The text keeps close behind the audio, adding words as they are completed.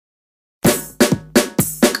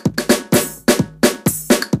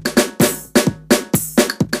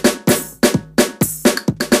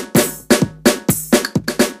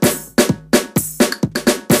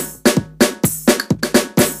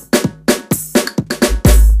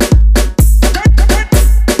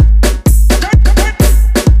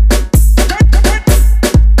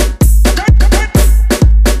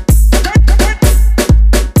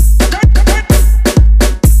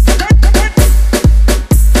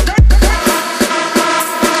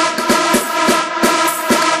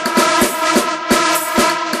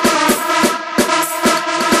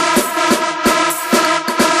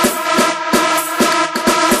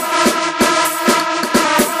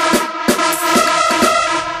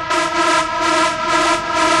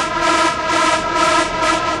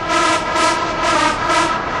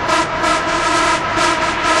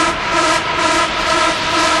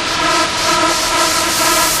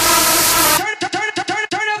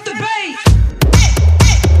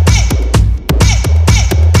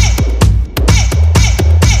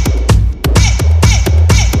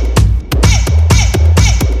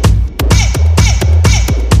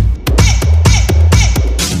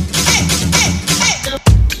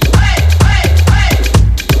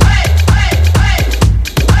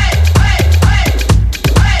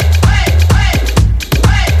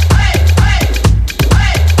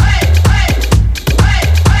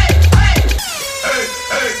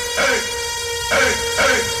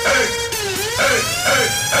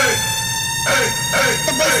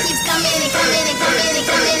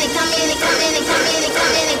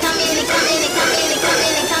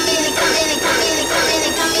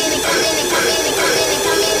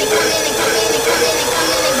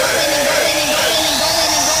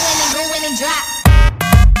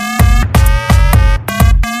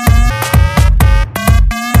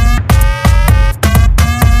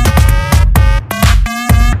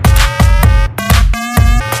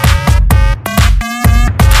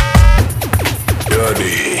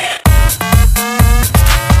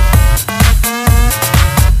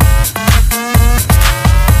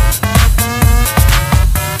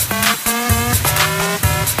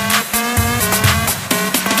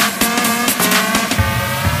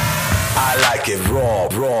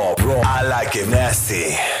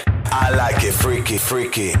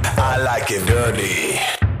freaky. I like it dirty.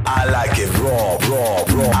 I like it raw, raw,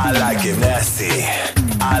 raw. I like it nasty.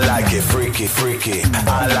 I like it freaky, freaky.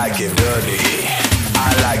 I like it dirty. I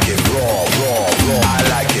like it raw, raw, raw. I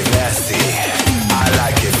like it nasty. I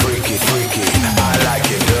like it freaky, freaky. I like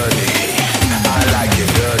it dirty. I like it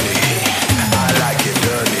dirty. I like it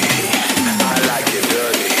dirty. I like it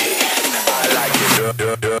dirty. I like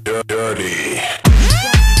it dirty.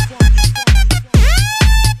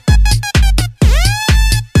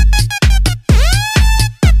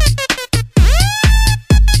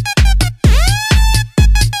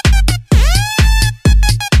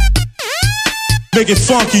 Make it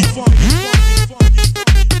funky.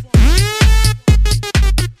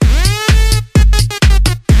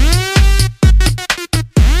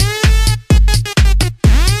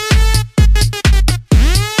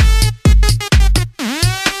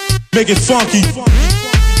 Make it funky.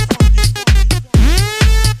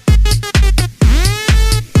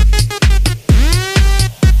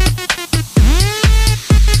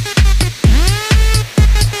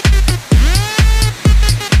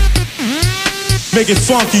 Make it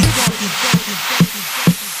funky.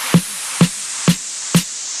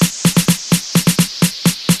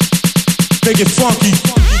 Make it funky.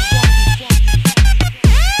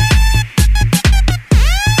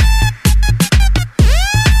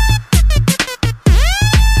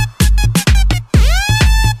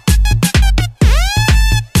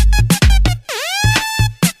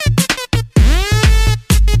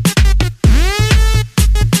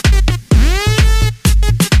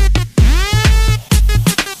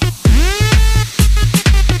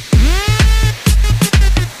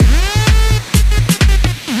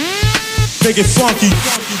 Make it funky.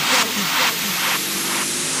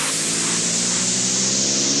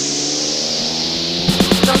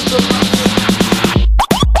 Denso